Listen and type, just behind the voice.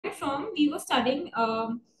started from, we were studying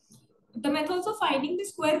the methods of finding the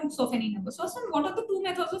square roots of any number. So, Aswan, what are the two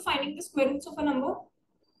methods of finding the square roots of a number?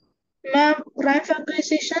 Ma'am, prime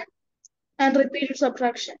factorization and repeated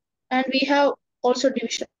subtraction. And we have also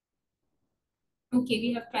division. Okay,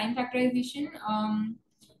 we have prime factorization,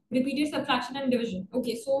 repeated subtraction, and division.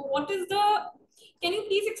 Okay, so what is the, can you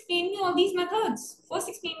please explain me all these methods? First,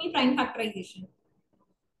 explain me prime factorization.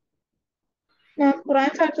 Now, prime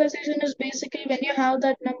factorization is basically when you have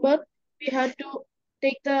that number, we had to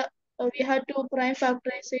take the, we had to prime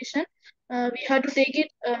factorization. We had to take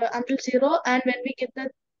it until 0, and when we get the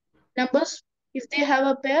numbers, if they have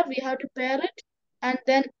a pair, we have to pair it, and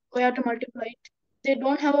then we have to multiply it. If they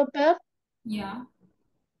don't have a pair, Yeah.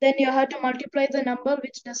 then you have to multiply the number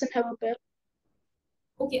which doesn't have a pair.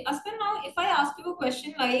 Okay, Aspen, now if I ask you a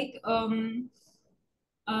question like,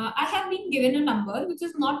 I have been given a number which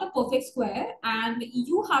is not a perfect square, and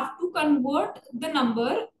you have to convert the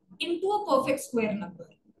number into a perfect square number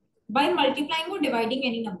by multiplying or dividing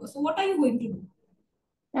any number. So, what are you going to do?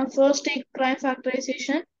 And first take prime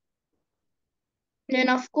factorization. Then,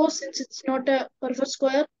 of course, since it's not a perfect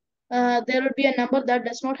square, there will be a number that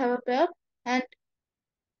does not have a pair. And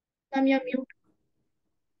I'm your mute.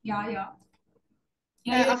 Yeah, yeah.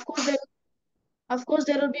 Yeah, Of course,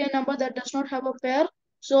 there will be a number that does not have a pair.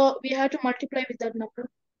 So we have to multiply with that number.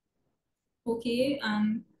 okay.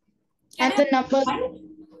 Can And I the also number, divide?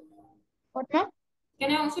 what ma'am?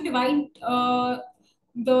 Can I also divide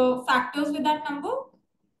the factors with that number?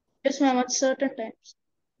 Yes, ma'am, at certain times.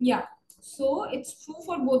 Yeah. So it's true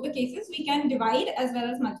for both the cases. We can divide as well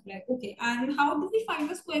as multiply. Okay. And how do we find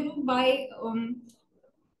the square root by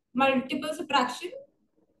multiple subtraction?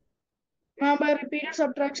 Now, by repeated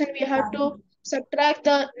subtraction, we have to Yeah. subtract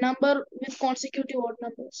the number with consecutive odd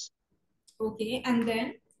numbers. Okay. And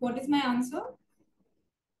then what is my answer?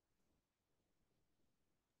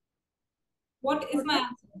 What is What, my ma'am?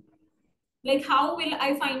 answer? Like, how will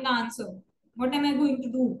I find the answer? What am I going to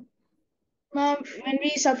do? Ma'am, when we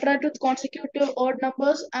subtract with consecutive odd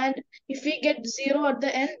numbers, and if we get 0 at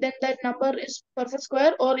the end, then that number is perfect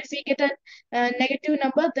square. Or if we get a negative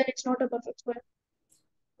number, then it's not a perfect square.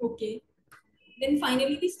 Okay. Then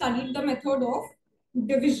finally, we studied the method of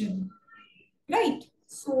division, right?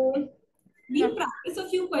 So Ma'am, we'll practice a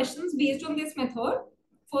few questions based on this method,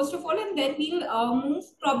 first of all, and then we'll move.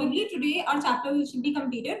 Probably today our chapter should be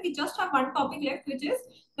completed. We just have one topic left, which is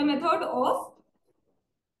the method of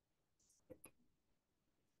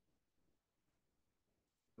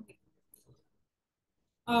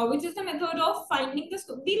which is the method of finding the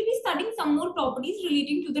square. We'll be studying some more properties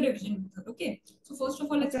relating to the division method. Okay. So first of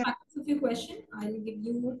all, let's okay. practice a few questions. I'll give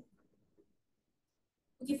you.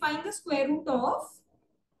 Okay, find the square root of.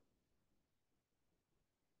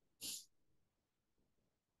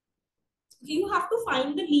 Okay, you have to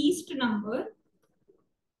find the least number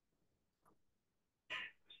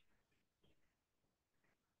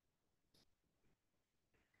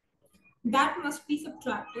that must be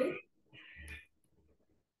subtracted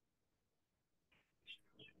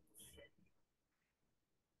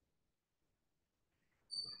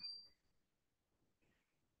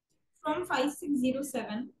from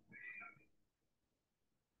 5607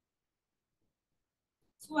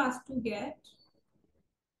 so as to get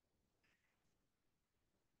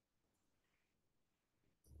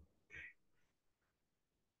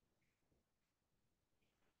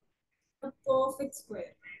a perfect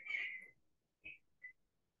square.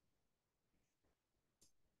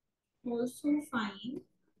 Also find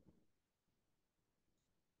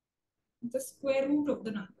the square root of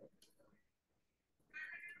the number.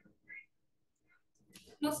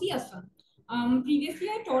 Now see, Aswan. Previously,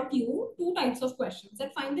 I taught you two types of questions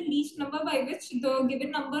that find the least number by which the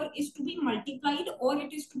given number is to be multiplied or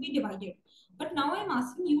it is to be divided. But now I'm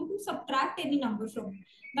asking you to subtract any number from it.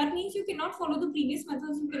 That means you cannot follow the previous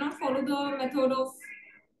methods. You cannot follow the method of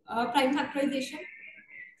prime factorization,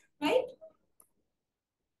 right?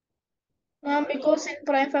 Because in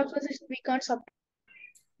prime factorization, we can't subtract.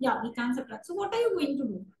 Yeah, we can subtract. So what are you going to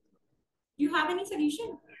do? Do you have any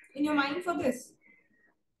solution in your mind for this?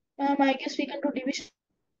 I guess we can do division.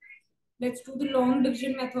 Let's do the long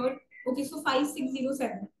division method. Okay, so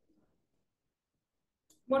 5607.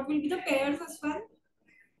 What will be the pairs as well?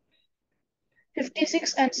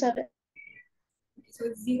 56 and 7. Okay, so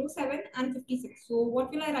it's 0, 7 and 56. So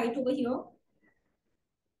what will I write over here?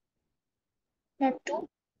 2.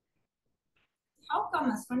 How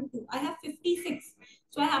come as 1, 2? I have 56.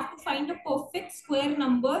 So I have to find a perfect square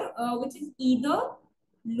number which is either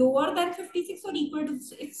lower than 56 or equal to.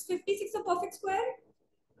 Is 56 a perfect square?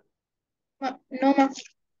 No, ma'am.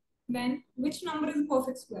 Then which number is a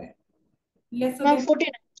perfect square? Lesser Ma'am, than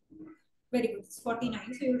 49. is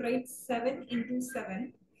 49. So you'll write 7 into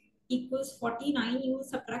 7 equals 49. You will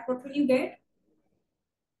subtract. What will you get?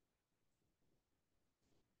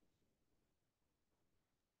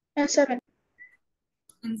 7.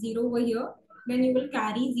 And 0 over here. Then you will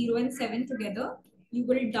carry 0 and 7 together. You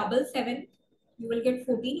will double 7. You will get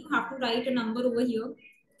 14. You have to write a number over here.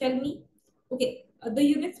 Tell me. Okay, the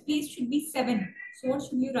units place should be 7. So what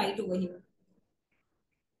should you write over here?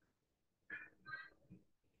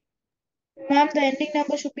 Ma'am, the ending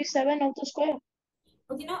number should be 7 of the square.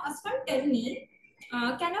 Okay, now Aswan, tell me,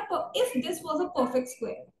 if this was a perfect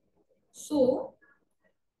square, so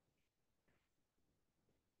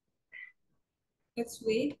let's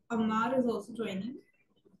wait. Amar is also joining.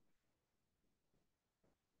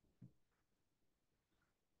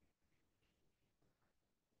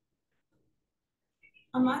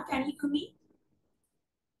 Amar, can you hear me?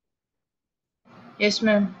 Yes,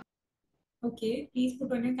 ma'am. Okay, please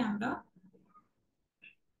put on your camera.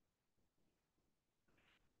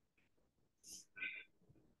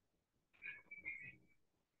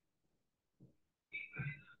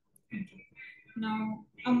 Now,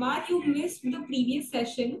 Amar, you missed the previous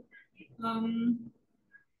session. Um,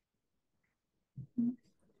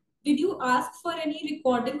 did you ask for any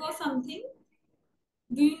recording or something?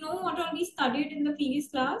 Do you know what all we studied in the previous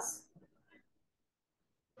class?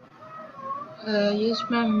 Yes,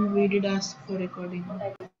 ma'am. We did ask for recording.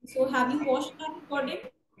 So, have you watched that recording?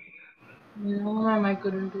 No, ma'am. I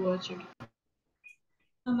couldn't watch it.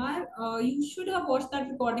 Amar, you should have watched that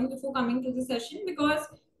recording before coming to the session because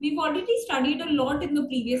we've already studied a lot in the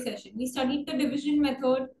previous session. We studied the division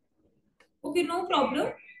method. Okay, no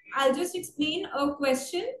problem. I'll just explain a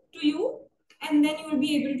question to you and then you will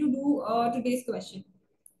be able to do today's question.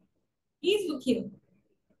 Please look here.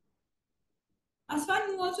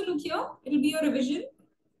 Aswan, you also look here. It will be your revision.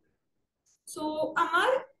 So,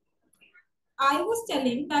 Amar, I was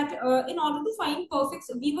telling that in order to find perfect,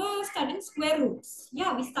 we were studying square roots.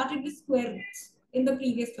 Yeah, we started with square roots in the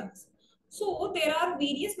previous class. So there are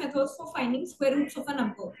various methods for finding square roots of a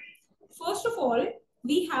number. First of all,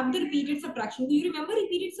 we have the repeated subtraction. Do you remember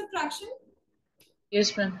repeated subtraction?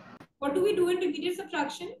 Yes, ma'am. What do we do in repeated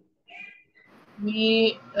subtraction?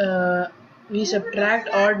 We uh, we subtract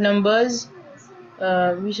odd numbers.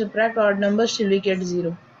 We subtract odd numbers till we get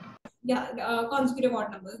 0. Yeah, consecutive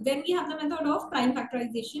odd numbers. Then we have the method of prime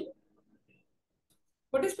factorization.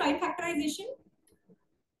 What is prime factorization?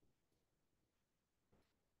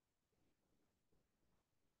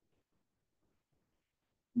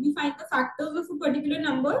 We find the factors of a particular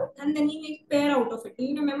number and then we make pair out of it. Do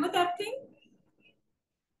you remember that thing?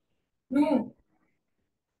 No.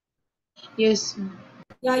 Yes, ma'am.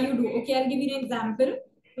 Yeah, you do. Okay, I'll give you an example.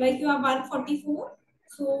 Like you have 144.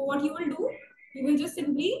 So what you will do, you will just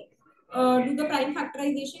simply do the prime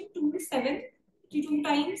factorization to 7 to 2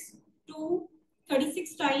 times, to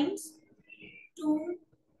 36 times, to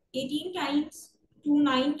 18 times, to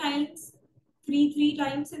 9 times, 3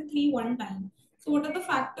 times, and 3 1 time. So what are the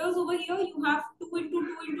factors over here? You have 2 into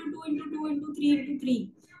 2 into 2 into 2 into 3 into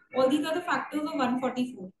 3. All these are the factors of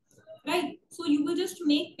 144. Right? So you will just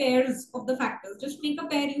make pairs of the factors. Just make a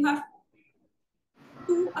pair. You have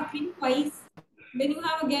 2 occurring twice. Then you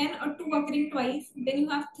have again a 2 occurring twice. Then you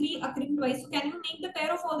have 3 occurring twice. So can you make the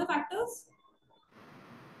pair of all the factors?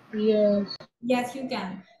 Yes. Yes, you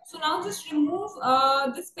can. So now just remove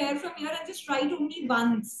this pair from here and just write only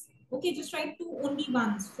once. Okay, just write 2 only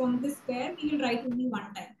once. From this pair, we will write only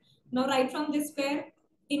one time. Now write from this pair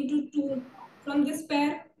into 2. From this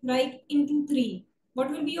pair, write into 3. What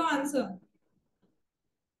will be your answer?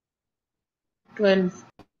 12.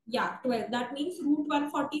 Yeah, 12. That means root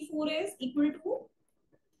 144 is equal to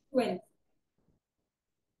 12.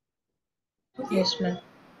 Okay. Yes, ma'am.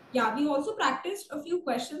 Yeah, we also practiced a few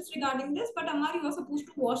questions regarding this, but Amar, you are supposed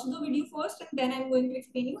to watch the video first and then I'm going to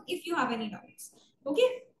explain you if you have any doubts.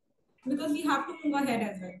 Okay. Because we have to move ahead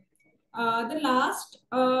as well. The last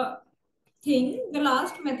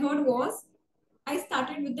method was I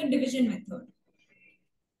started with the division method.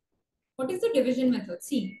 What is the division method?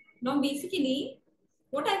 See, now basically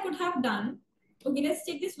what I could have done, okay, let's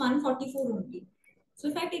take this 144 only. So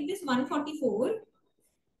if I take this 144,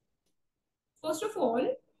 first of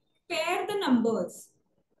all, pair the numbers.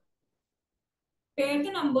 Pair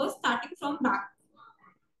the numbers starting from back.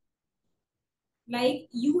 Like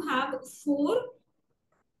you have 4.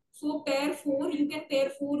 So pair 4, you can pair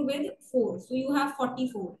 4 with 4. So you have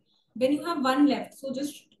 44. Then you have 1 left. So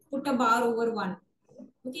just put a bar over 1.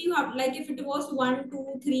 Okay, you have like if it was 1,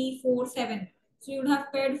 2, 3, 4, 7. So you would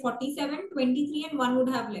have paired 47, 23, and 1 would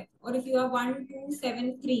have left. Or if you have 1, 2,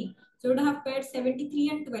 7, 3. So you would have paired 73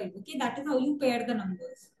 and 12. Okay, that is how you pair the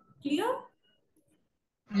numbers. Clear?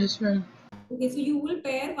 Yes, ma'am. Okay, so you will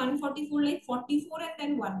pair 144 like 44 and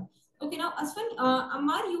then 1. Okay, now Aswan,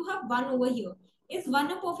 Amar, you have 1 over here. Is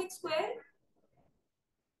 1 a perfect square?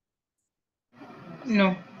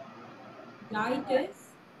 No. Yeah, it is.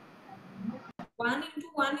 1 into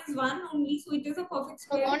 1 is 1 only, so it is a perfect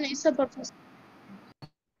square. One is a perfect.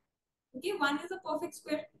 Okay, 1 is a perfect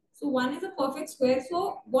square. So 1 is a perfect square.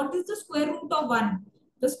 So what is the square root of 1?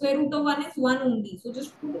 The square root of 1 is 1 only. So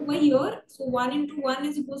just put over here. So 1 into 1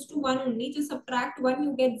 is equals to 1 only. Just subtract 1,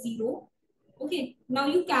 you get 0. Okay, now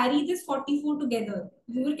you carry this 44 together.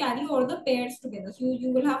 You will carry all the pairs together. So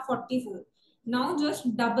you will have 44. Now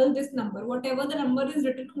just double this number. Whatever the number is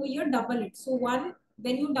written over here, double it. So 1,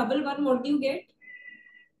 when you double 1, what do you get?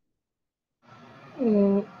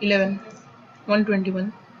 11.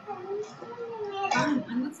 121. 1.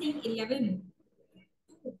 I'm not saying 11.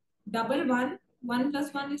 Double 1. 1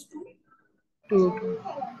 plus 1 is 2. 2. 2.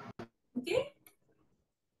 Okay.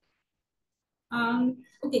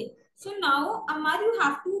 Okay. So now, Amar, you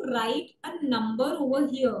have to write a number over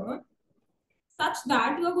here such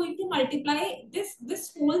that you are going to multiply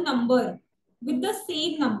this whole number with the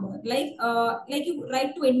same number. Like you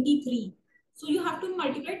write 23. So you have to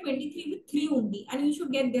multiply 23 with 3 only, and you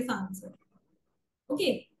should get this answer.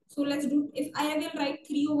 Okay. So let's do. If I will write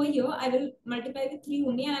 3 over here, I will multiply with 3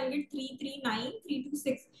 only, and I will get 339,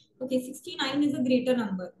 326. Okay, 69 is a greater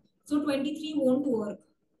number. So 23 won't work.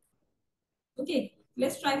 Okay,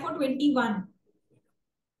 let's try for 21.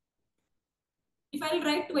 If I'll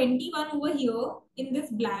write 21 over here in this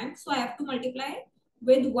blank, so I have to multiply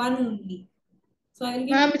with 1 only. So I will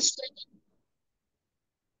get, Ma'am, it's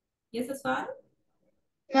yes, Aswar?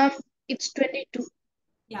 ma'am, it's 22.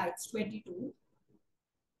 Yeah, it's 22.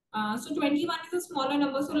 So 21 is a smaller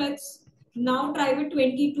number, so let's now try with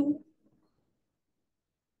 22.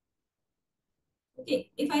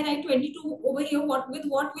 Okay, if I write 22 over here, what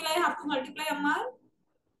will I have to multiply, Ammar?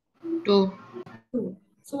 2. 2.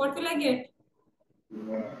 So what will I get?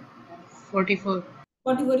 44.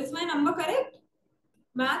 44 is my number, correct?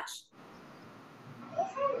 Match?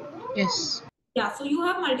 Yes. Yeah, so you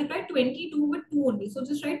have multiplied 22 with 2 only. So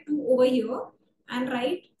just write 2 over here and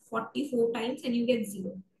write 44 times and you get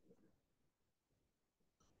 0.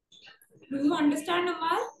 Do you understand,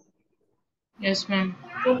 Amar? Yes, ma'am.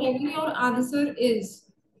 Whatever your answer is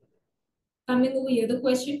coming over here, the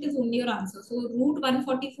question is only your answer. So root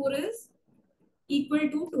 144 is equal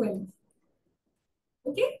to 12.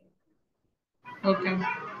 Okay? Okay.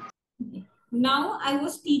 Okay. Now I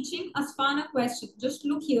was teaching Asfan a question. Just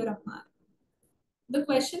look here, Amar. The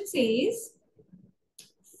question says,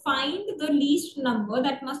 find the least number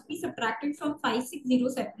that must be subtracted from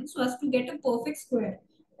 5607 so as to get a perfect square.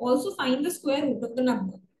 Also find the square root of the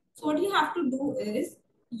number. So what you have to do is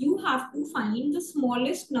you have to find the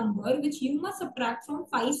smallest number which you must subtract from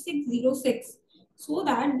 5606 so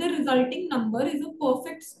that the resulting number is a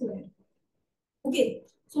perfect square. Okay,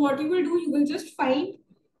 so what you will do, you will just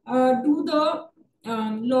do the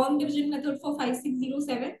long division method for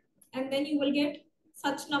 5607 and then you will get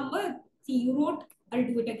such number. See, you wrote, I'll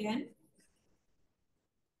do it again.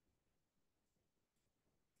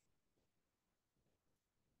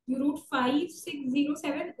 You wrote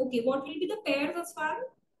 5607. Okay, what will be the pairs as far?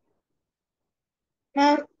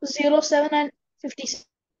 Ma'am, 07 and 56.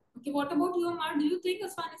 Okay, what about you, Amar? Do you think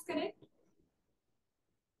Aswan is correct?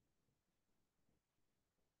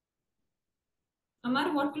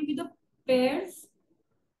 Amar, what will be the pairs?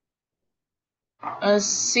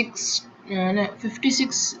 6. No,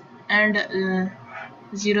 56 and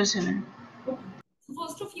 07. Okay. So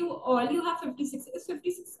first of you, all you have 56. Is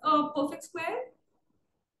 56 a perfect square?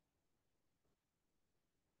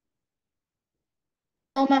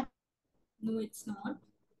 No, ma'am. No, it's not.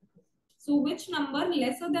 So which number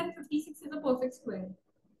lesser than 56 is a perfect square?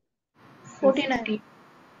 49. 50.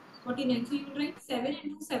 49. So you will write 7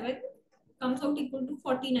 into 7 comes out equal to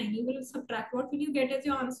 49. You will subtract. What will you get as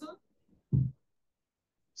your answer?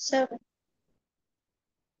 7.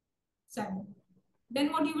 7.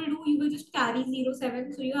 Then what you will do, you will just carry 0,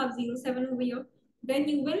 7. So you have 0, 7 over here. Then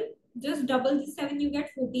you will just double this 7, you get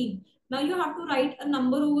 14. Now you have to write a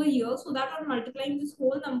number over here so that on multiplying this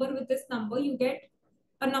whole number with this number, you get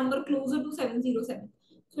a number closer to 707.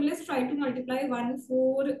 So let's try to multiply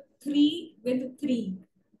 143 with 3.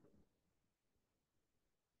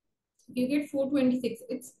 You get 426.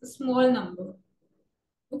 It's a small number.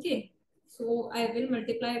 Okay. So I will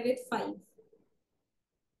multiply with 5.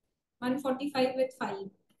 145 with 5.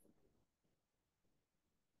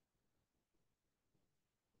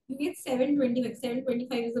 You get 725.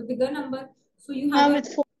 725 is a bigger number. So you have Ma'am, a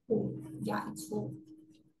with 4. 4. Yeah, it's 4.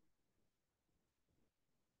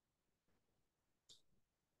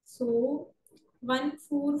 So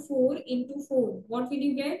 144 into 4. What will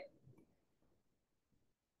you get?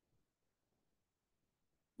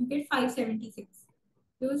 You get 576.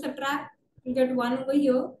 You will subtract. You get 1 over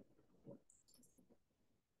here.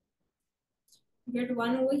 You get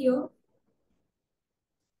 1 over here.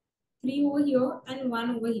 3 over here and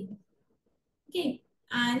 1 over here. Okay.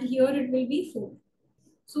 And here it will be 4.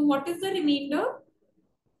 So what is the remainder?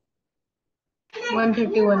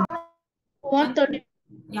 131. 130.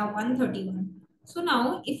 Yeah, 131. So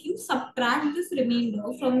now if you subtract this remainder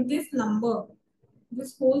from this number,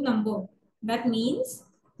 this whole number, that means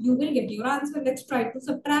you will get your answer. Let's try to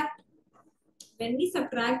subtract. When we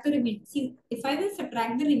subtract the remainder, see, if I will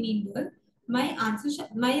subtract the remainder, my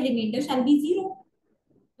remainder shall be 0,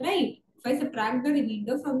 right? If I subtract the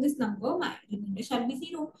remainder from this number, my remainder shall be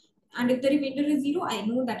 0. And if the remainder is 0, I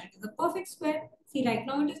know that it is a perfect square. See, right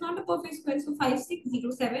now it is not a perfect square. So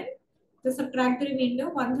 5607. So subtract the remainder,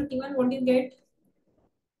 131. What do you get?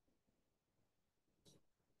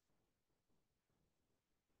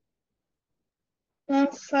 Ma'am,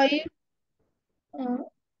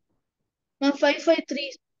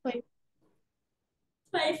 5535.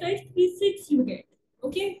 5536 you get.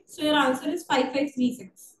 Okay, so your answer is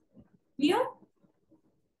 5536. Clear?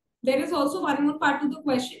 There is also one more part to the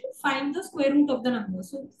question. Find the square root of the number.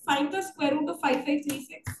 So find the square root of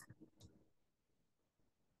 5536.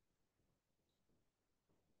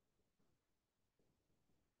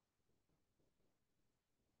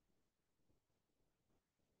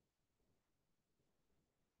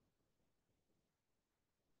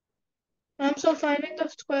 Ma'am, so finding the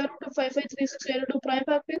square root of 5536, we have to do prime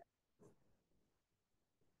factor.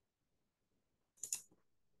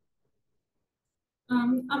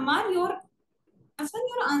 Amar, your answer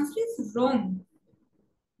is wrong.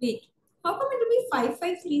 Wait, how come it will be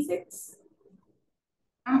 5536?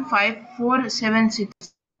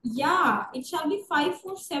 5476. Yeah, it shall be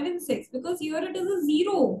 5476 because here it is a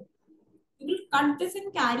 0. You will cut this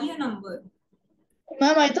and carry a number.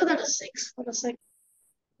 Ma'am, I thought that is 6 for a second.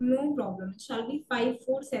 No problem. It shall be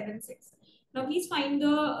 5476. Now please find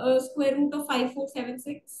the square root of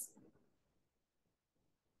 5476.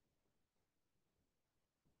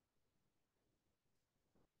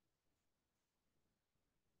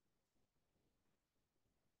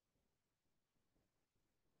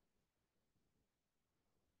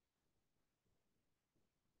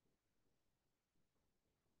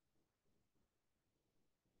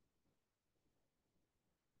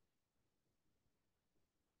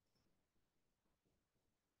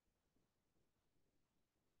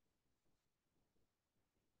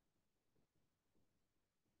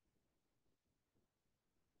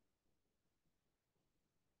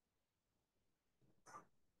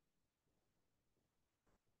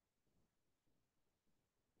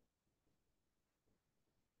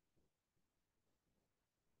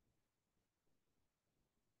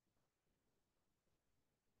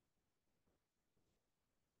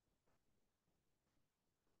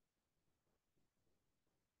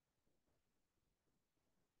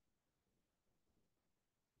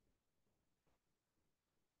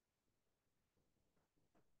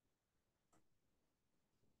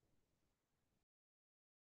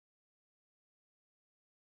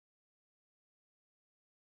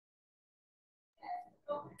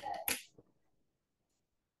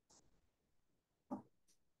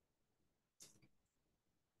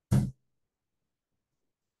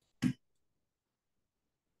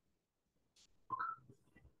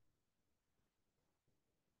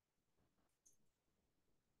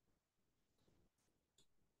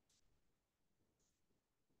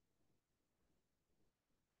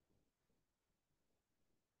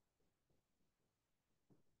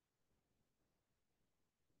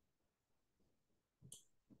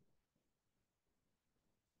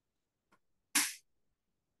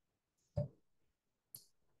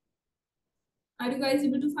 Are you guys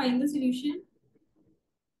able to find the solution?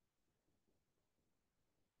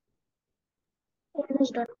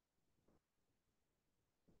 Almost done.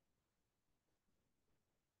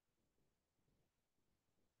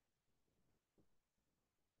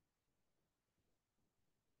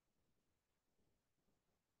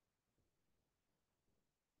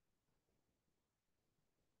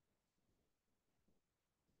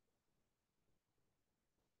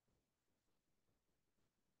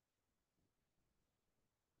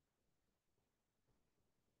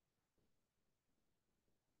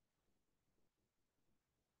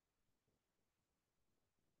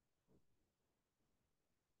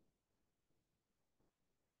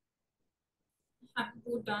 Have you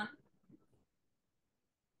both done?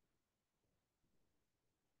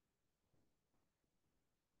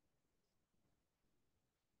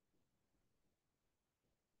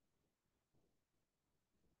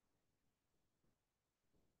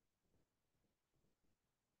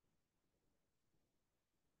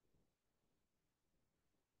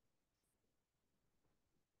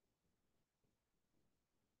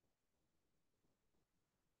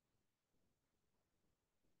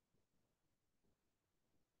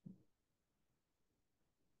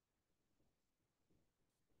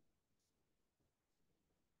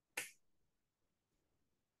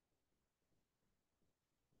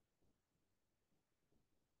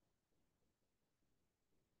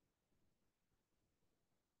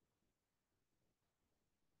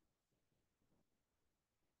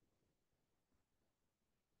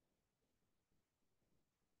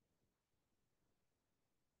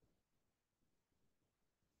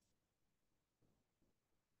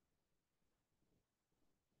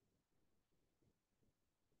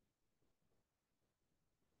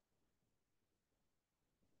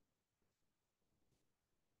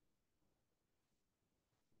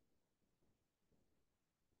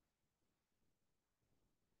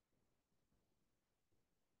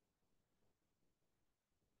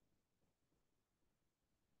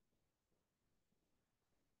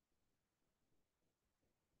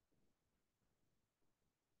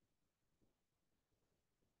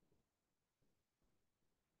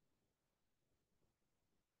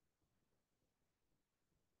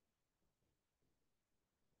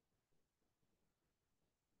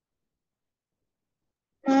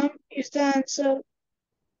 Is the answer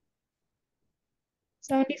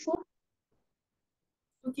 74?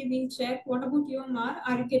 Okay, we'll check. What about you, Amar?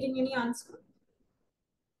 Are you getting any answer?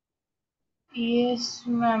 Yes,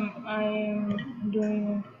 ma'am. I am doing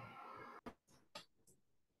it.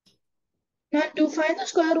 Now, to find the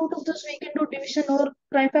square root of this, we can do division or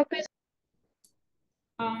prime factorization.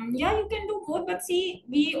 Yeah, you can do both, but see,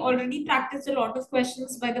 we already practiced a lot of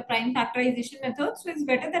questions by the prime factorization method, so it's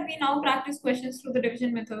better that we now practice questions through the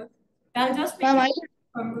division method. That'll just make Ma'am, it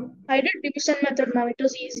stronger. I did division method, ma'am. It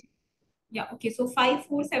was easy. Yeah, okay, so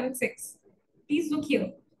 5476. Please look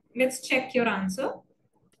here. Let's check your answer.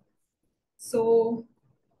 So,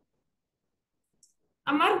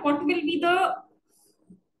 Amar, what will be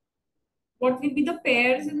the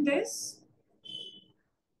pairs in this?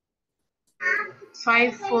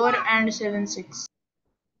 5, 4, and 7, 6.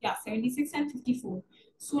 Yeah, 76 and 54.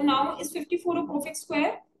 So now is 54 a perfect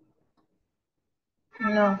square?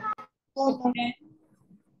 No. Oh, ma'am. Okay.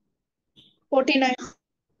 49.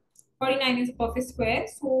 49 is a perfect square.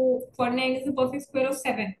 So 49 is a perfect square of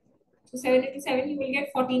 7. So 7 into 7, you will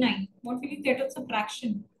get 49. What will you get on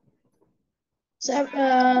subtraction? 5.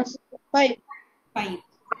 5.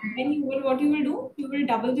 Then what you will do? You will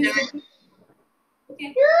double this digit.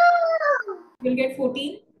 Okay. You will get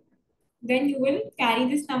 14. Then you will carry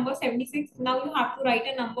this number 76. Now you have to write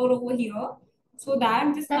a number over here so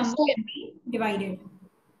that this Ma'am, number 4. can be divided.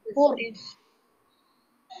 4. 6.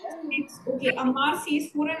 Okay, Amar says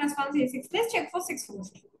 4 and Aswan says 6. Let's check for 6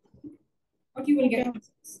 first. What you will Okay. get for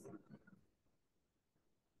 6.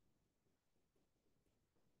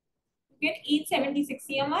 You get 876.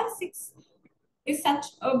 See, Amar, 6 is such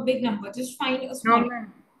a big number. Just find a No, small.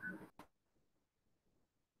 ma'am.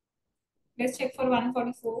 Let's check for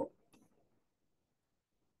 144.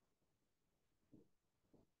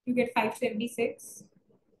 You get 576.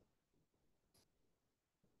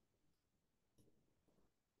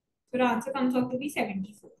 So the answer comes out to be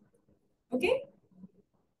 74. Okay?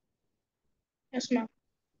 Yes, ma'am.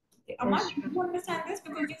 Okay. Amar, Yes, do ma'am. you understand this?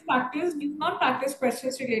 Because you've not practiced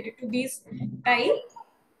questions related to these type.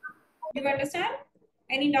 Do you understand?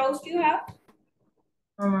 Any doubts do you have?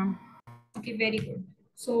 No, ma'am. Okay, very good.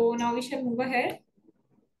 So now we shall move ahead.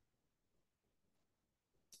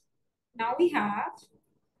 Now we have,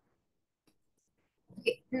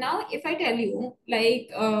 okay, now if I tell you, like,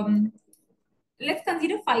 let's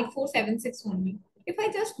consider 5476 only. If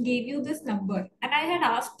I just gave you this number and I had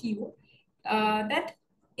asked you that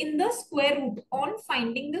in the square root, on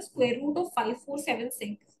finding the square root of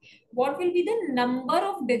 5476, what will be the number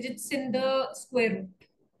of digits in the square root?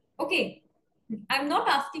 Okay, I'm not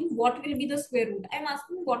asking what will be the square root. I'm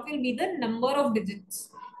asking what will be the number of digits.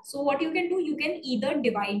 So what you can do, you can either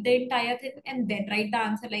divide the entire thing and then write the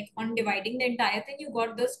answer. Like on dividing the entire thing, you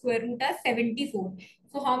got the square root as 74.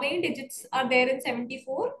 So how many digits are there in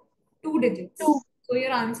 74? Two 2. digits. So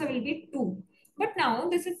your answer will be 2. But now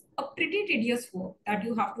this is a pretty tedious work that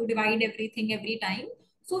you have to divide everything every time.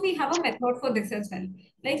 So we have a method for this as well.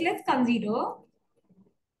 Like let's consider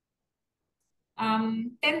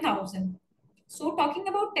 10,000. So talking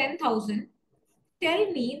about 10,000,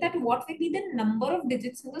 tell me that what will be the number of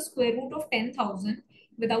digits in the square root of 10,000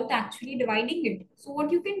 without actually dividing it. So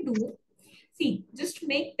what you can do, see, just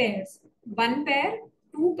make pairs. One pair,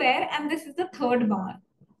 two pair, and this is the third bar.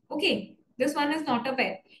 Okay, this one is not a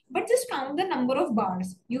pair. But just count the number of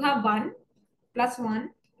bars. You have 1 plus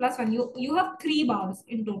 1 plus 1. You have 3 bars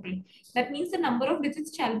in total. That means the number of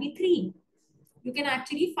digits shall be 3. You can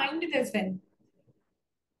actually find it as well.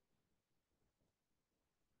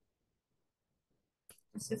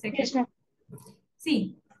 Just a second. Yes, ma'am.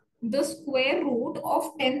 See, the square root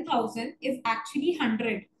of 10,000 is actually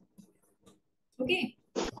 100. Okay.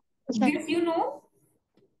 Yes, ma'am. This you know,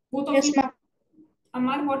 both of you. Yes, ma'am.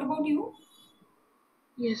 Amar, what about you?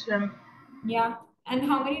 Yes, ma'am. Yeah. And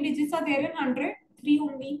how many digits are there in 100? 3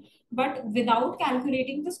 only. But without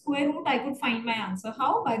calculating the square root, I could find my answer.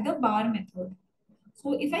 How? By the bar method.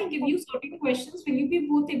 So if I give you certain questions, will you be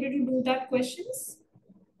both able to do that questions?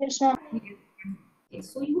 Yes, ma'am. Okay,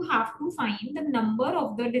 so you have to find the number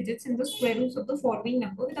of the digits in the square roots of the following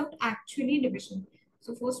number without actually division.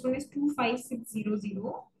 So first one is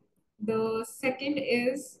 25600. The second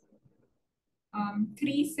is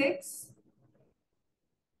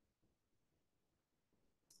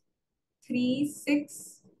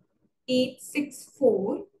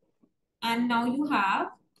 36864, and now you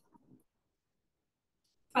have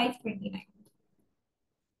 529.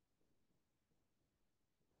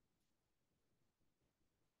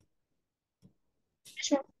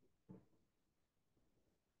 Yes, ma'am.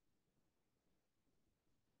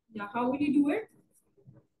 Yeah, how will you do it?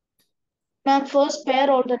 Ma'am, first pair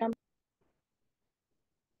all the numbers.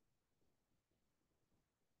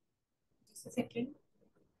 a second.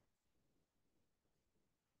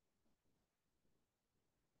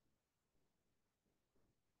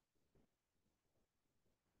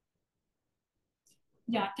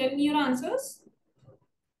 Yeah, tell me your answers.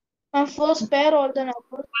 First pair or the number?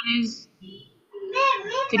 One is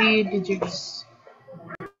 3 digits.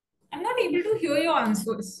 I'm not able to hear your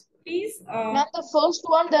answers. Please. Ma'am, the first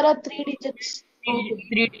one there are 3 digits. Okay.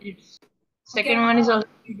 3 digits. Okay, Second one is also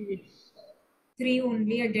 3 digits. three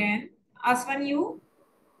only again. Aswan, you?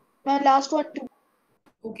 My last one 2.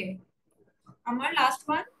 Okay. Amar, last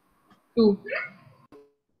one. 2.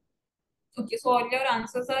 Okay, so all your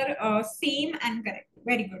answers are same and correct.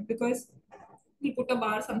 Very good, because we put a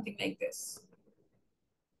bar something like this.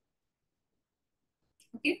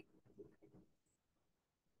 Okay.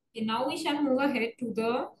 Okay, now we shall move ahead to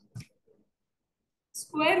the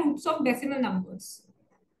square roots of decimal numbers.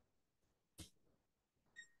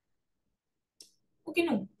 Okay,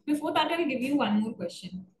 no. Before that, I'll give you one more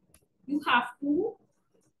question. You have to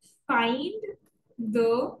find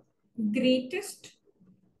the greatest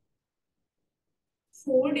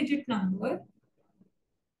four-digit number,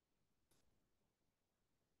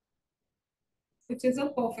 which is a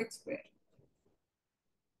perfect square.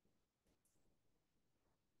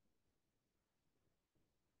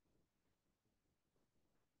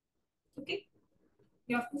 Okay.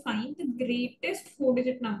 You have to find the greatest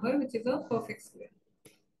four-digit number, which is a perfect square.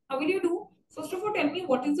 How will you do? First of all, tell me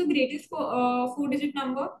what is the greatest four-digit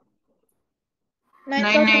number? 999.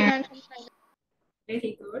 9999.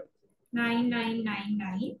 Very good.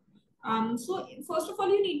 9999. So first of all,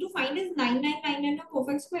 you need to find is 9999 a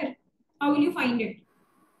perfect square. How will you find it?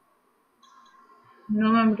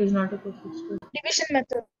 No, ma'am, it is not a perfect square. Division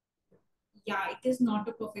method. Yeah, it is not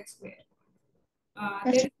a perfect square. There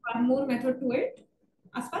That's is one more method to it.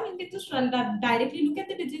 Aspan, you can just run that directly. Look at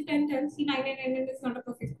the digit and tell, see 999 is not a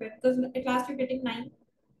perfect square because at last you're getting 9.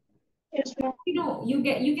 yes, ma'am. You know, you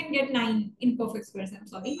can get 9 in perfect squares. I'm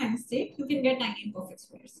sorry, my mistake. You can get 9 in perfect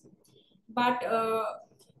squares. But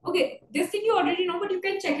okay, this thing you already know, but you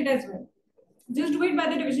can check it as well. Just do it by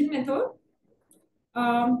the division method.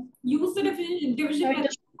 Use the division Ma'am,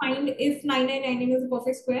 method to find if 9999 is a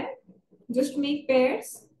perfect square. Just make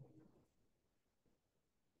pairs.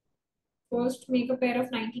 First, make a pair of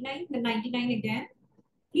 99, then 99 again.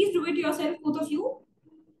 Please do it yourself, both of you.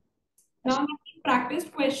 yes. Now, making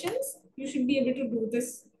practiced questions, you should be able to do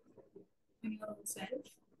this on your own self.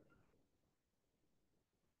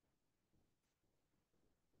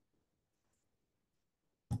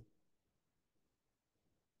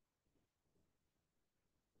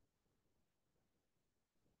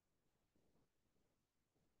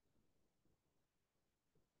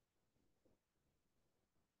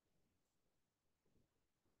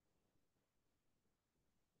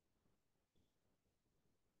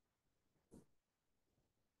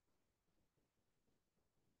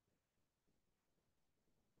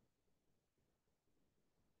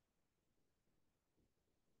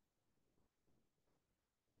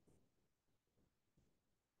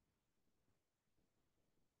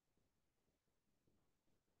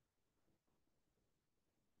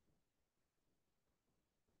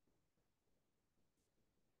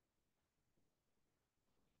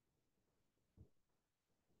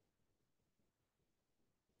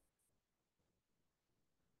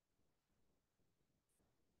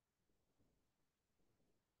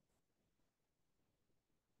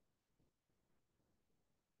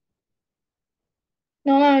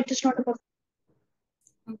 No, ma'am, it is not a perfect.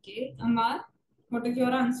 Okay, Amar, what is your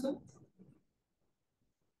answer?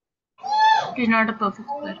 It is not a perfect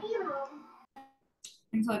square.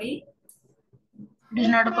 I'm sorry. It is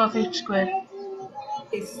not a perfect square.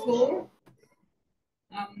 Okay, so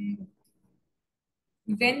um,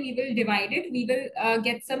 when we will divide it, we will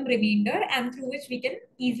get some remainder, and through which we can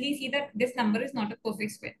easily see that this number is not a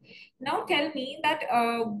perfect square. Now tell me that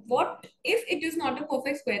what if it is not a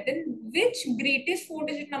perfect square, then which greatest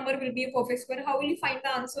four-digit number will be a perfect square? How will you find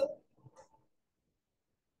the answer?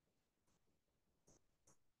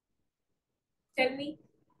 Tell me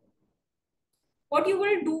what you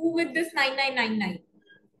will do with this 9999.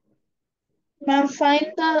 Ma'am,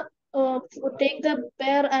 take the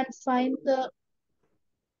pair and find the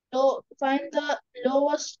lowest, find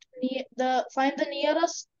the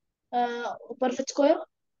nearest perfect square.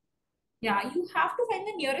 Yeah, you have to find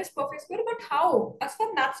the nearest perfect square, but how?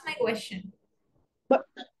 Aswan, that's my question. But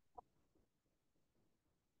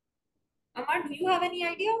Amar, do you have any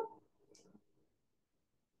idea?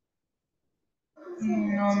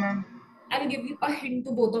 No, ma'am. I'll give you a hint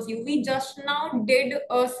to both of you. We just now did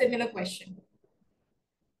a similar question.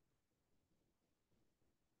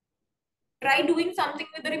 Try doing something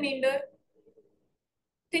with the remainder.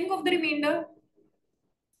 Think of the remainder.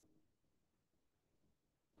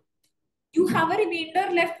 You have a remainder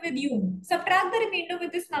left with you. Subtract the remainder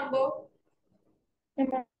with this number.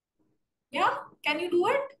 Yeah? Can you do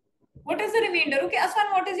it? What is the remainder? Okay,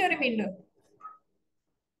 Aswan, what is your remainder?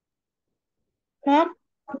 Ma'am,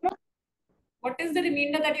 What is the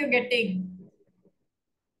remainder that you're getting?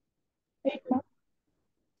 8, ma'am.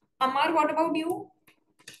 Amar, what about you?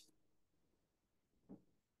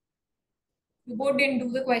 You both didn't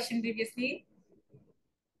do the question previously.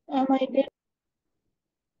 I did.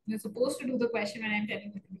 You're supposed to do the question when I'm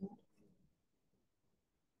telling you to do.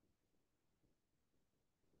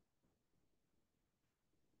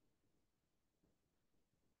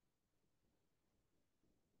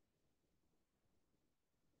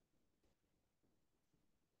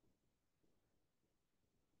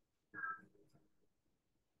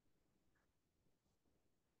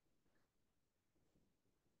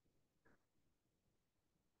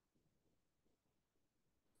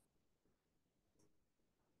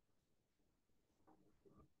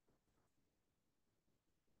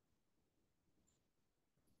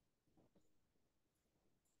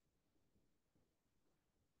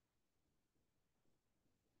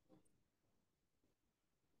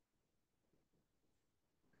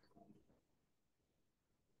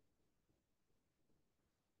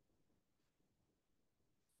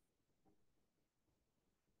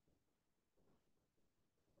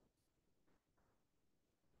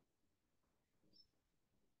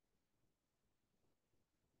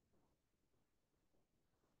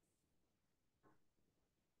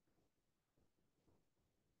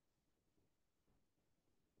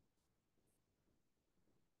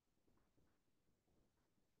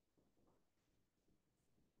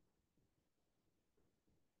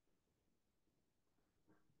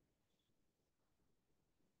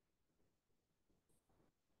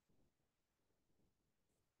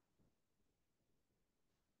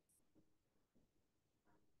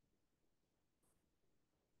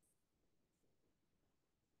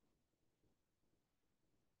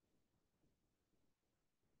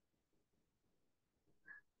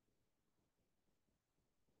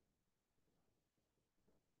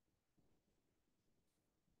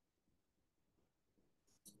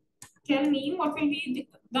 Tell me what will be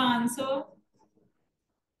the answer.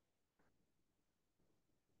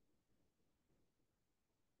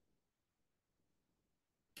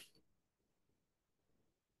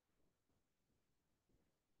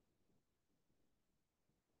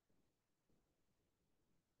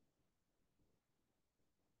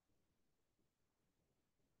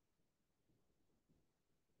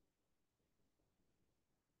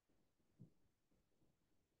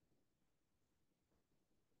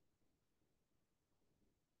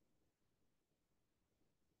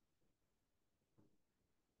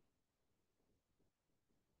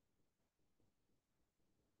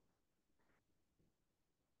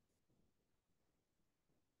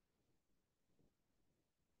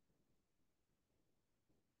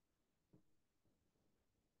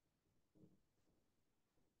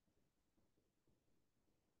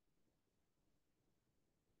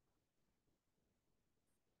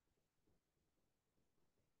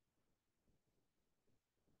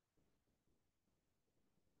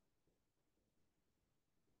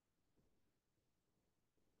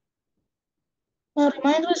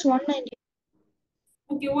 Reminder is 190.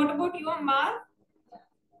 Okay, what about you, Amar?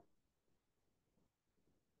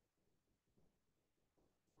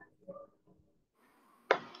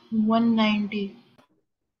 One 90.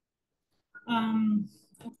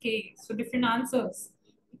 Okay, so different answers.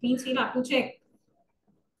 It means we'll have to check.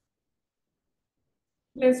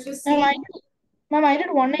 Let's just Ma'am, see. I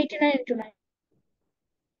did 189 into 9.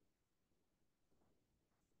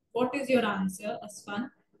 What is your answer,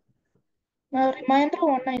 Aswan? Reminder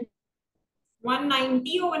 190.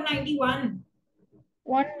 190 or 191?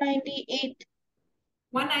 198.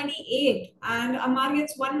 198. And Amar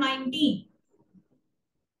gets 190.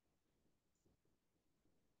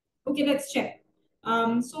 Okay, let's check.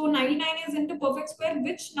 So 99 is into perfect square.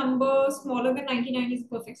 Which number smaller than 99 is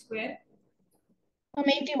perfect square?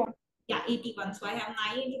 81. Yeah, 81. So I have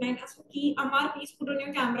 989 as a key. Amar, please put on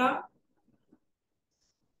your camera.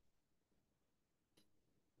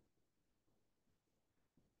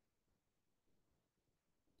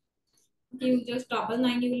 Okay, you just double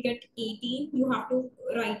 9, you will get 18. You have to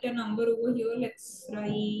write a number over here. Let's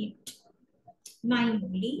write 9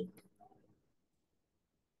 only.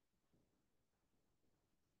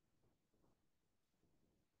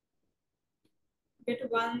 Get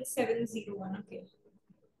 1701. Okay.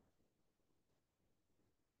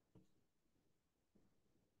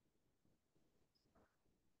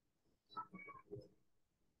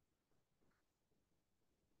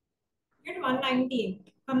 You get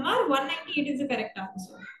 198. Amar, 198 is the correct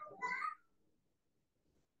answer.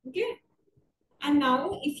 Okay. And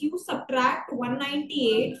now if you subtract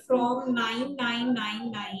 198 from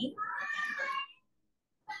 9999,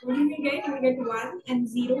 what do you get? You will get 1 and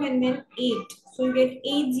 0 and then 8. So you get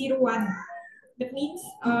 801. That means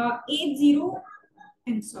 80,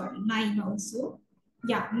 I'm sorry, 9 also.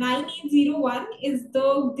 Yeah, 9801 is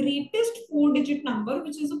the greatest 4-digit number,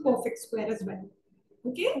 which is a perfect square as well.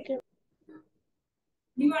 Okay? Okay.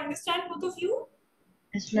 Do you understand, both of you?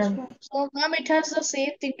 Yes, Yes, ma'am. ma'am. So, ma'am, it has the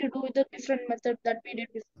same thing to do with the different method that we did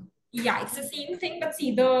before. Yeah, it's the same thing, but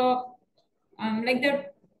see, like the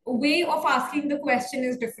way of asking the question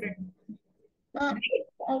is different. Right?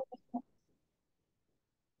 Okay.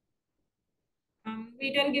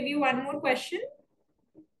 Wait, I'll give you one more question.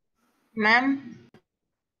 Ma'am,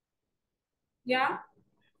 Yeah.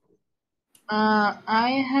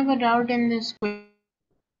 I have a doubt in this question.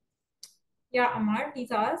 Yeah, Amar,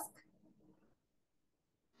 please ask.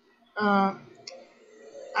 Uh,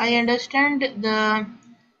 I understand the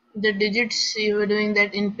digits you were doing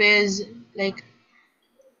that in pairs, like,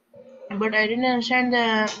 but I didn't understand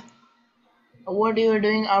the what you were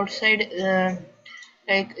doing outside.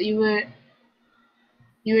 Like you were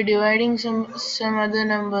dividing some other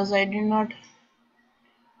numbers. I did not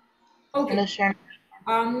Okay. understand.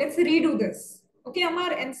 Let's redo this. Okay,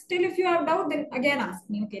 Amar, and still if you have doubt, then again ask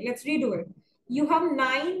me. Okay, let's redo it. You have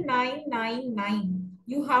 9999.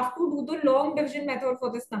 You have to do the long division method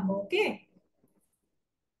for this number. Okay.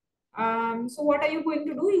 So what are you going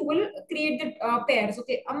to do? You will create the pairs.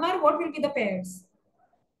 Okay, Amar, what will be the pairs?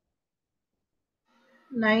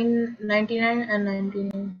 99 and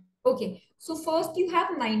 99. Okay, so first you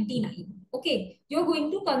have 99. Okay, you're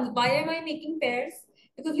going to, why am I making pairs?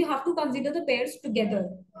 Because you have to consider the pairs together.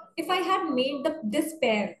 If I had made this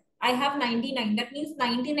pair, I have 99. That means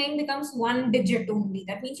 99 becomes one digit only.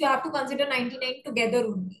 That means you have to consider 99 together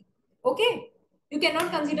only. Okay, you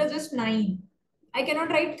cannot consider just 9. I cannot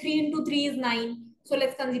write 3 into 3 is 9. So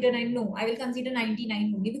let's consider 9. No, I will consider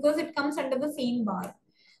 99 only because it comes under the same bar.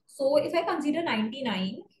 So if I consider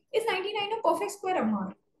 99, is 99 a perfect square,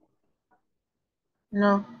 Amar?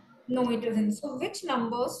 No. No, it isn't. So which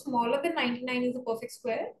number smaller than 99 is a perfect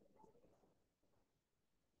square?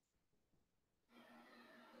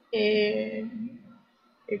 80.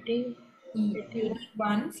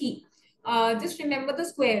 81. See, just remember the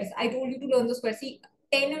squares. I told you to learn the squares. See,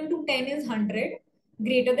 10 into 10 is 100,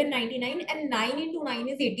 greater than 99, and 9 into 9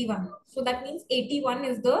 is 81. So that means 81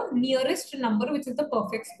 is the nearest number, which is the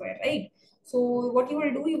perfect square, right? So what you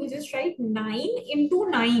will do, you will just write 9 into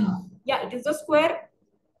 9. Yeah, it is the square.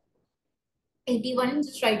 81,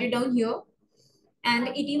 just write it down here. And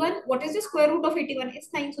 81, what is the square root of 81? It's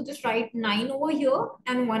 9. So just write 9 over here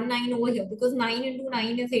and 1 9 over here because 9 into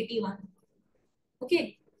 9 is 81.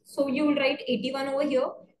 Okay. So you will write 81 over here,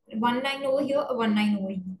 1 9 over here, 1 9 over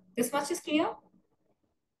here. This much is clear?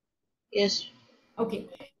 Yes. Okay.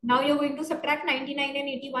 Now you're going to subtract 99 and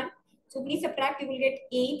 81. So please subtract, you will get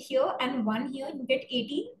 8 here and 1 here, you get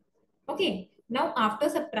 18. Okay. Now after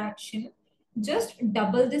subtraction, just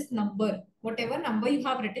double this number. Whatever number you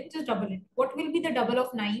have written, just double it. What will be the double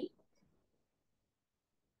of 9?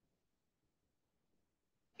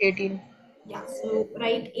 18. Yeah, so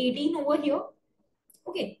write 18 over here.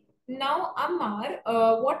 Okay, now Amar,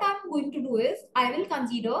 what I'm going to do is I will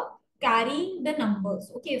consider carrying the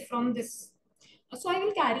numbers, okay, from this. So I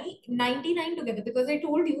will carry 99 together because I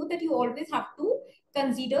told you that you always have to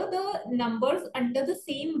consider the numbers under the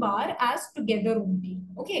same bar as together only.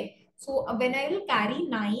 Okay, so when I will carry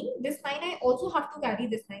 9, this 9 I also have to carry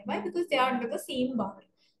this 9. Why? Because they are under the same bar.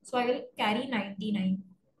 So I will carry 99.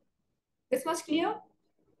 This much clear?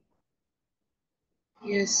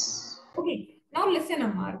 Yes. Okay, now listen,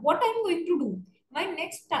 Amar. What I'm going to do? My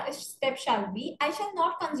next step shall be I shall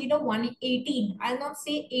not consider 118. I'll not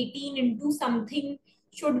say 18 into something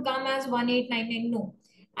should come as 1899. No,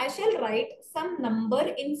 I shall write some number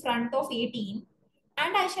in front of 18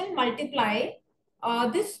 and I shall multiply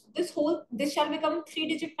this shall become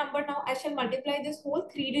 3-digit number. Now I shall multiply this whole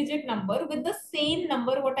 3-digit number with the same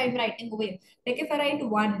number what I'm writing over here. Like if I write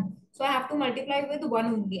 1, so I have to multiply with 1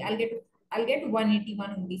 only. I'll get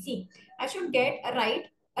 181 only. See, I should write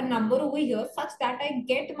a number over here such that I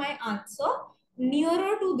get my answer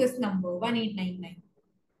nearer to this number 1899.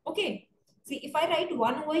 Okay. See, if I write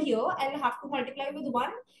 1 over here, I'll have to multiply with 1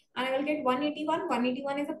 and I will get 181.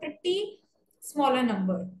 181 is a pretty smaller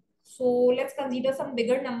number. So let's consider some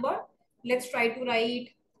bigger number. Let's try to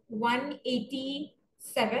write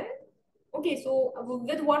 187. Okay, so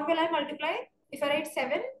with what will I multiply? If I write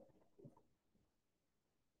 7,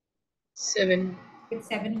 7. with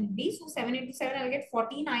 7 only. So 7 into 7, I'll get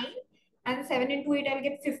 49. And 7 into 8, I'll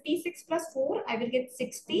get 56 plus 4, I will get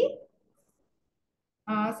 60.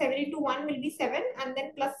 7 into 1 will be 7, and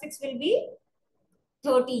then plus 6 will be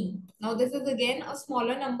 13. Now this is again a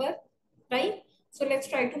smaller number, right? So let's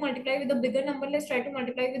try to multiply with a bigger number. Let's try to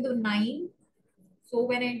multiply with the 9. So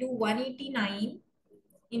when I do 189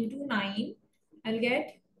 into 9, I'll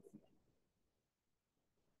get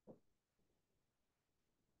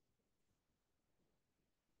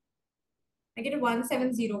I get a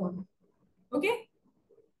 1701. Okay?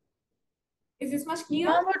 Is this much clear?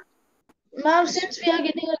 Ma'am, ma'am, since we are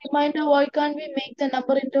getting a reminder, why can't we make the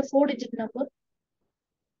number into a 4-digit number?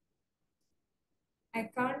 I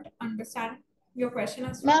can't understand your question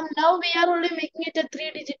as well. Ma'am, now we are only making it a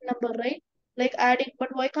 3-digit number, right? Like adding, but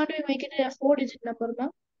why can't we make it a 4-digit number, ma'am?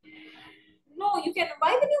 No, you can.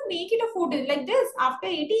 Why will you make it a 4 digit like this after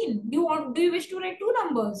 18? Do you wish to write two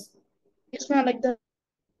numbers? Yes, ma'am, like that.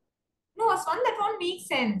 No, Aswan, that won't make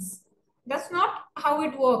sense. That's not how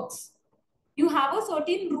it works. You have a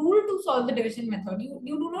certain rule to solve the division method. You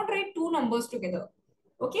do not write two numbers together.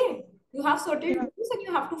 Okay? You have Okay, certain ma'am. rules and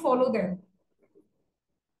you have to follow them.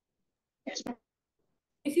 Yes, ma'am.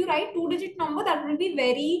 If you write two-digit number, that will be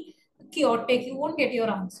very chaotic. You won't get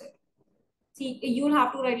your answer. See, you'll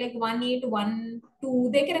have to write like 1, 8, 1, 2.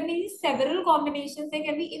 There can be several combinations. There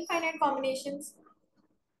can be infinite combinations.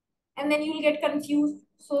 And then you'll get confused.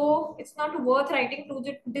 So it's not worth writing two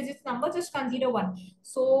digits number. Just consider one.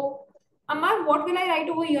 So, Amar, what will I write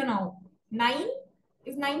over here now? 9?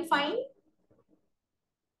 Is 9 fine?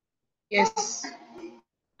 Yes.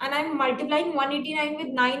 And I'm multiplying 189 with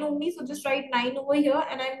 9 only. So just write 9 over here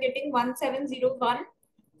and I'm getting 1701.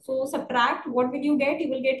 So subtract, what will you get? You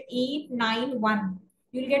will get 891.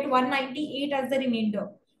 You'll get 198 as the remainder.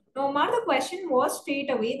 Now, Omar, the question was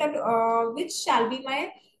straight away that which shall be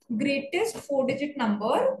my greatest four-digit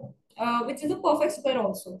number, which is a perfect square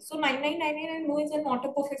also. So 9999 I know is not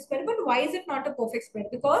a perfect square, but why is it not a perfect square?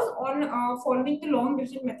 Because on following the long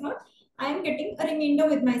division method, I am getting a remainder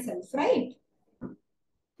with myself, right?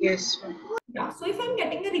 Yes, ma'am. Yeah, so if I'm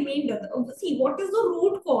getting a remainder, see what is the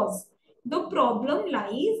root cause? The problem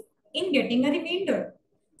lies in getting a remainder.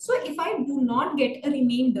 So if I do not get a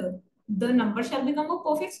remainder, the number shall become a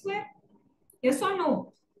perfect square. Yes or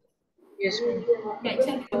no? Yes, ma'am. Yeah, it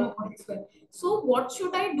shall become a perfect square. So what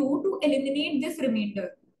should I do to eliminate this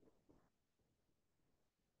remainder?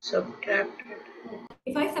 Subtract.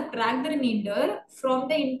 If I subtract the remainder from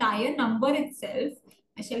the entire number itself,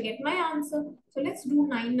 I shall get my answer. So let's do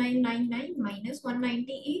 9999 minus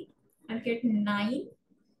 198. I'll get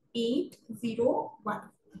 9801.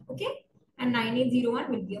 Okay, and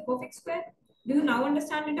 9801 will be a perfect square. Do you now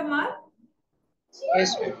understand it, Amar?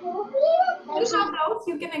 Yes, ma'am. If Ma'am, you so, have doubts,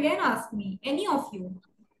 you can again ask me, any of you.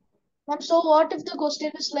 ma'am, so what if the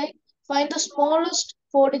question is like, find the smallest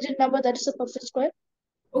 4-digit number that is a perfect square?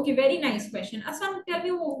 Okay, very nice question. Aswan, tell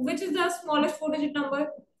me which is the smallest four-digit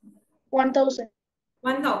number? 1000.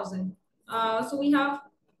 1000. So we have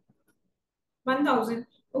 1000.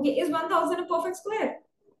 Okay, is 1000 a perfect square?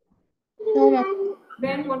 No, ma'am.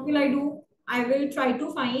 Then what will I do? I will try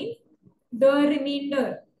to find the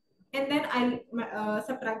remainder and then I'll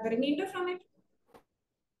subtract the remainder from it.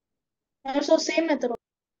 Ma'am, so same method.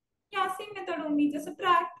 Yeah, same method only, just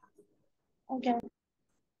subtract. Okay,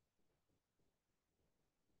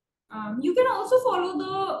 ma'am. You can also follow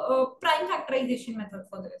the prime factorization method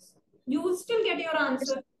for this. You will still get your Yes,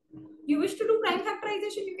 answer. You wish to do prime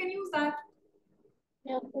factorization, you can use that.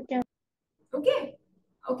 yeah, okay. Okay.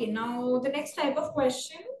 Okay, now the next type of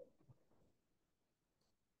question.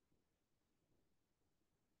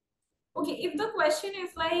 Okay, if the question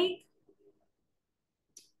is like,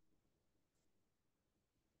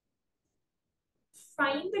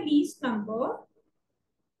 find the least number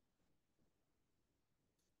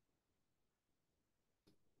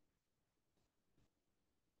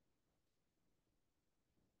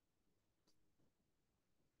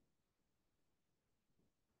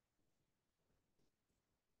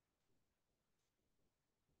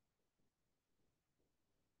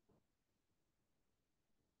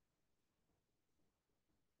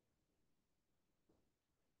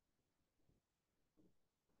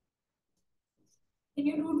can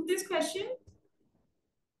you do this question?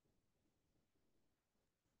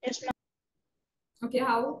 Yes, ma'am. Okay,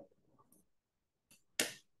 how?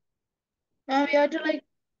 Now we have to like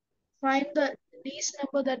find the least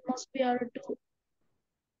number that must be added to.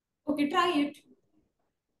 Okay, try it.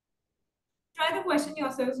 Try the question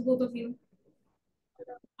yourselves, both of you.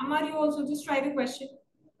 Amar, you also just try the question.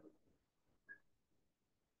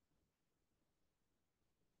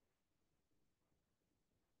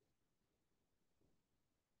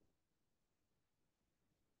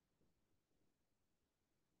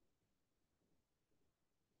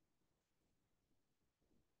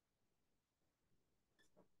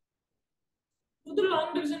 Do the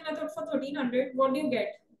long division method for 1300. What do you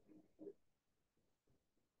get?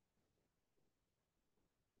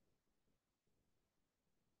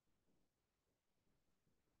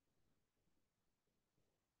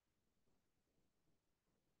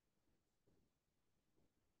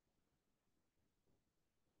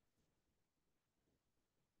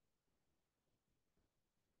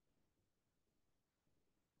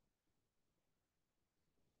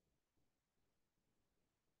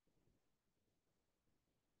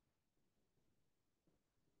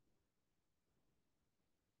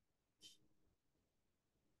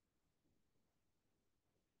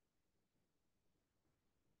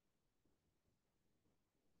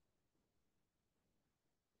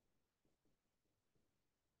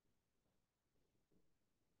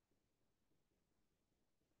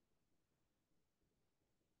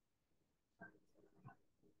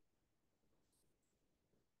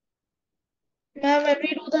 Ma'am, when we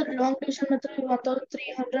do the long division method with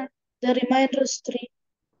 1300, the remainder is 3.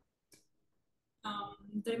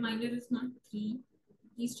 The remainder is not 3.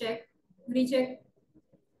 Please check. Recheck.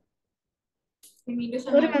 Remainder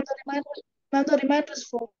shall Sorry, not. ma'am, the remainder is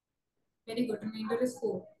 4. Very good. Remainder is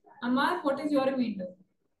 4. Amar, what is your remainder?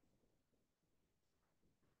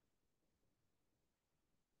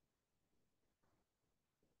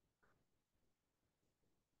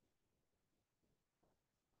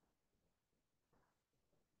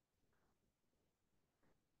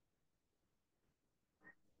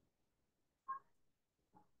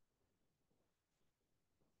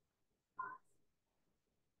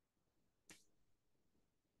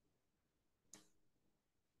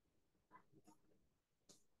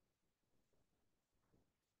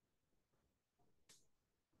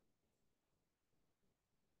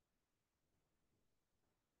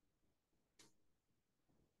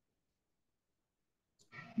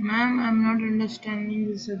 Ma'am, I'm not understanding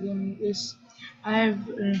this again. This I've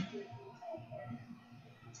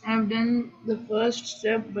done the first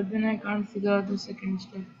step, but then I can't figure out the second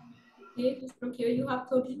step. Okay, just look here. You have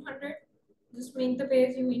 1300. Just make the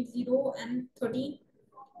pairs. You make 0 and 13.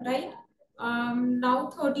 Right? Now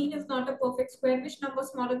 13 is not a perfect square. Which number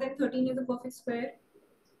smaller than 13 is a perfect square?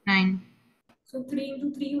 9. So 3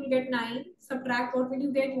 into 3 you will get 9. Subtract, what will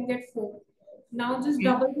you get? You will get 4. Now just Okay.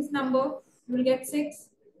 double this number. You will get 6.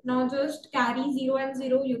 Now just carry 0 and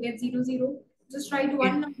 0. You get 0, 0. Just write Okay.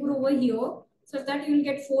 one number over here so that you will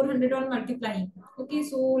get 400 on multiplying. Okay,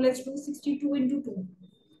 so let's do 62 into 2.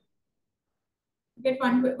 You get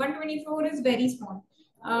 124 is very small.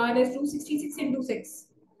 Let's do 66 into 6.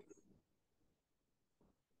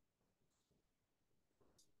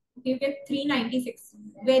 You get 396.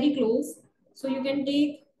 Very close. So you can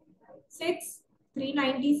take 6,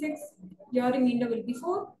 396. Your remainder will be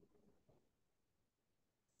 4.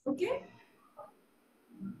 Okay?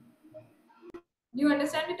 Do you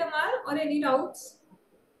understand it, Amar? Or any doubts?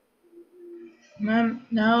 Ma'am,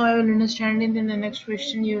 now I will understand it in the next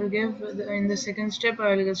question you will give. In the second step,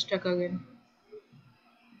 I will get stuck again.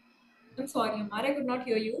 I'm sorry, Amar. I could not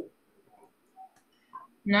hear you.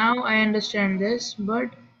 Now I understand this, but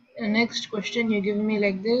the next question you give me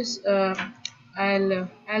like this,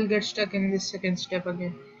 I'll get stuck in this second step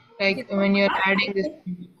again. Okay, Like so when you're adding this.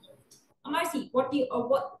 Amar, Amarsi,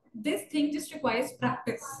 what this thing just requires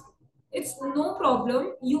practice. It's no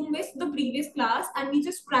problem. You missed the previous class, and we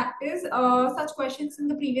just practice such questions in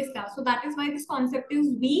the previous class. So that is why this concept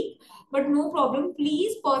is weak. But no problem.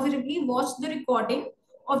 Please positively watch the recording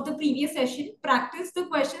of the previous session. Practice the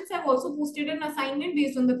questions. I've also posted an assignment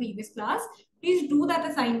based on the previous class. Please do that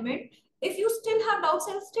assignment. If you still have doubts,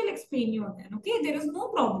 I'll still explain you again. Okay, there is no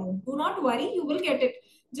problem. Do not worry. You will get it.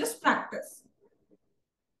 Just practice.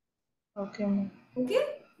 Okay, ma'am. Okay.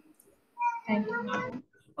 Thank you.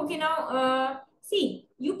 Okay, now see,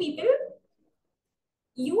 you people,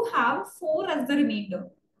 you have 4 as the remainder.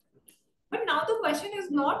 But now the question is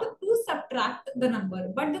not to subtract the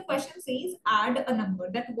number, but the question says add a number,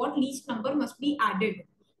 that what least number must be added.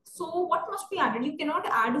 So what must be added? You cannot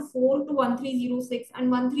add 4 to 1306 and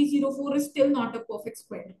 1304 is still not a perfect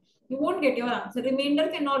square. You won't get your answer. Remainder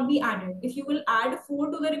cannot be added. If you will add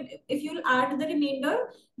 4 to if you will add the remainder,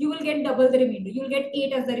 you will get double the remainder. You will get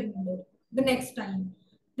 8 as the remainder the next time.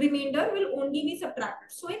 Remainder will only be subtracted.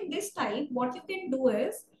 So in this type, what you can do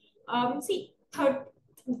is, see,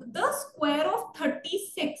 the square of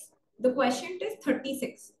 36, the quotient is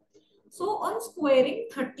 36. So on squaring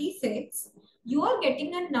 36, you are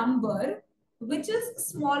getting a number which is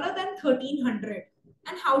smaller than 1300.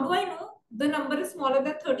 And how do I know the number is smaller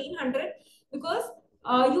than 1300? Because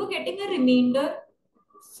you're getting a remainder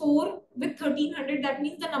 4 with 1300. That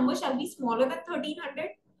means the number shall be smaller than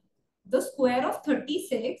 1300. the square of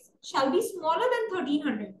 36 shall be smaller than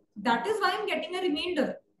 1300. That is why I'm getting a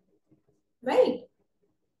remainder, right?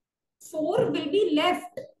 4 will be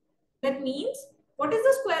left. That means, what is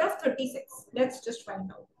the square of 36? Let's just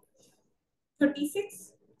find out.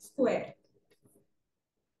 36 square.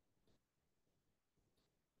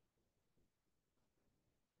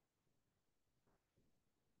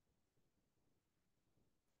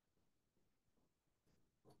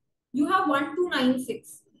 You have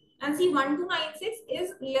 1296. And see, 1296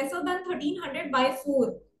 is lesser than 1300 by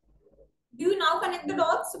 4. Do you now connect the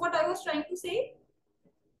dots? What I was trying to say?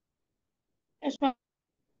 Yes, ma'am.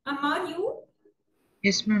 Amar, you?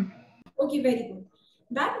 Yes, ma'am. Okay, very good.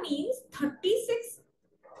 That means 36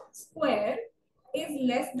 square is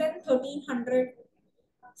less than 1300.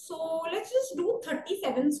 So let's just do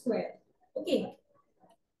 37 square. Okay,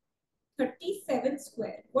 37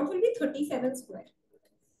 square. What will be 37 square?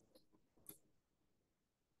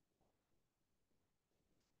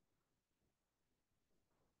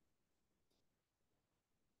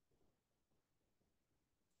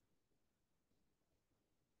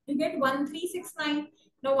 You get 1369.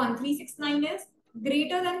 Now 1369 is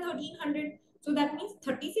greater than 1300. So that means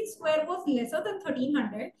 36 square was lesser than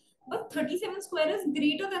 1300, but 37 square is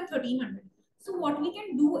greater than 1300. So what we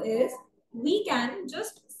can do is we can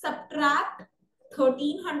just subtract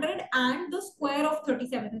 1300 and the square of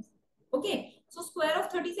 37. Okay, so square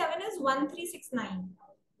of 37 is 1369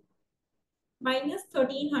 minus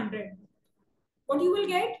 1300. What you will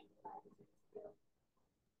get?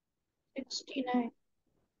 69.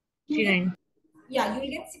 You will get, 69. yeah, you will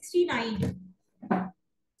get 69.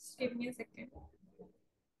 Just give me a second.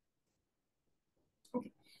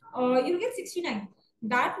 Okay. You'll get 69.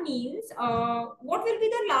 That means what will be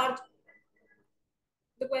the large?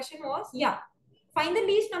 The question was, yeah, find the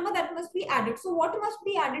least number that must be added. So what must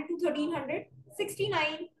be added to 1300?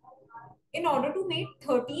 69. In order to make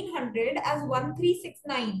 1300 as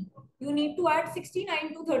 1369, you need to add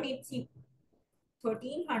 69 to 13. See,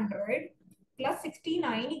 1300 plus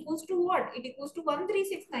 69 equals to what? It equals to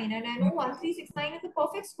 1369. And I know 1369 is a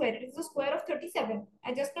perfect square. It is the square of 37.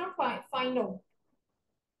 I just can't find out.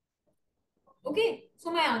 Okay,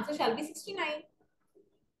 so my answer shall be 69.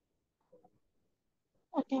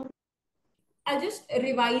 Okay. I'll just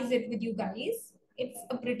revise it with you guys. It's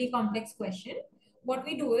a pretty complex question. What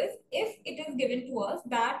we do is, if it is given to us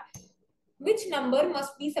that which number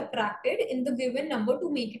must be subtracted in the given number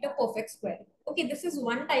to make it a perfect square. Okay, this is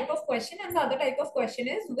one type of question, and the other type of question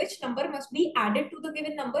is which number must be added to the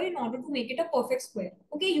given number in order to make it a perfect square.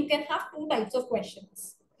 Okay, you can have two types of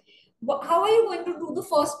questions. How are you going to do the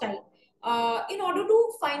first type? In order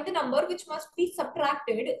to find the number which must be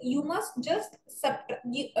subtracted, you must just subtract.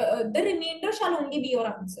 The remainder shall only be your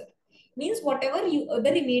answer. Means whatever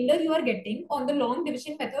the remainder you are getting on the long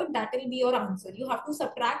division method, that will be your answer. You have to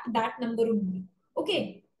subtract that number only.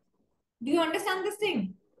 Okay. Do you understand this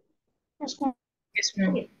thing? Yes, ma'am. Yes, ma'am.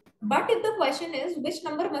 Okay. But if the question is which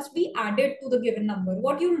number must be added to the given number,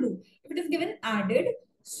 what you'll do? If it is given added,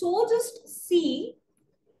 so just see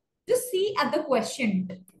at the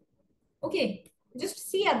question. Okay,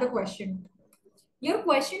 just see at the question. Your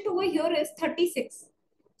question over here is 36.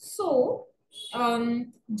 So,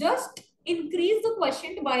 just increase the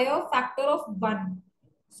quotient by a factor of 1.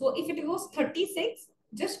 So, if it was 36,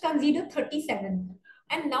 just consider 37.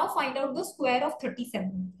 And now find out the square of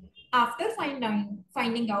 37. After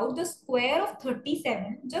finding out the square of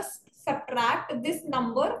 37, just subtract this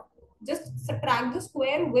number. Just subtract the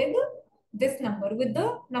square with this number, with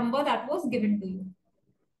the number that was given to you.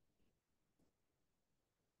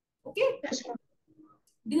 Okay? Yes, ma'am.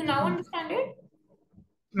 Do you now understand it?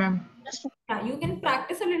 Ma'am. Yes, ma'am. Yeah, you can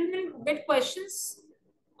practice a little bit questions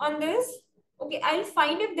on this. Okay, I'll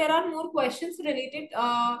find if there are more questions related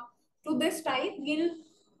to this type. We'll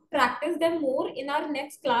practice them more in our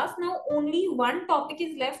next class. Now, only one topic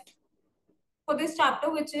is left for this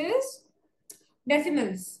chapter, which is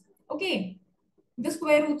decimals. Okay, the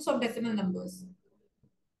square roots of decimal numbers.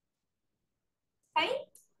 Fine.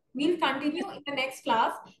 We'll continue in the next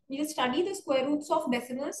class. We'll study the square roots of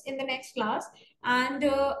decimals in the next class. And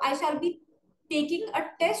I shall be taking a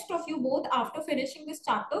test of you both after finishing this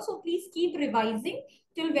chapter. So please keep revising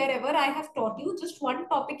till wherever I have taught you. Just one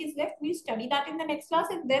topic is left. We'll study that in the next class,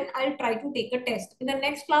 and then I'll try to take a test in the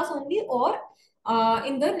next class only, or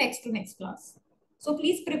in the next to next class. So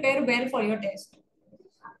please prepare well for your test.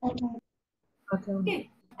 Okay. Okay. Okay.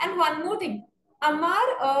 And one more thing. Amar,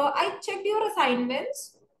 I checked your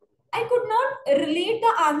assignments. I could not relate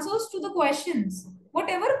the answers to the questions.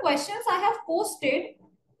 Whatever questions I have posted,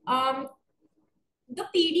 the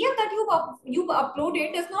PDF that you've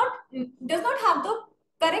uploaded does not have the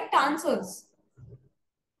correct answers.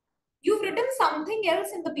 You've written something else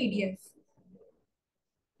in the PDF.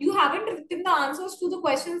 You haven't written the answers to the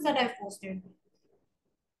questions that I've posted.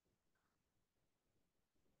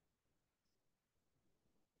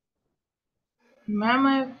 Ma'am,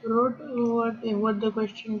 I wrote what the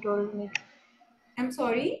question told me. I'm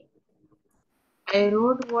sorry. I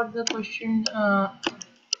wrote what the question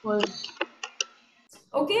was.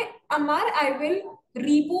 Okay, Amar, I will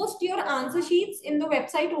repost your answer sheets in the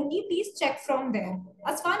website only. Please check from there.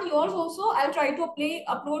 Asfan, yours also, I'll try to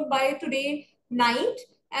upload by today night,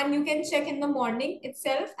 and you can check in the morning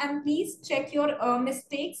itself. And please check your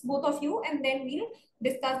mistakes, both of you, and then we'll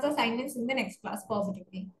discuss the assignments in the next class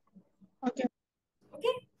positively. Okay.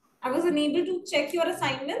 Okay, I was unable to check your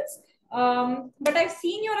assignments, but I've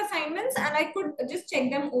seen your assignments and I could just check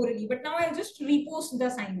them orally. But now I'll just repost the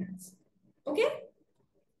assignments. Okay.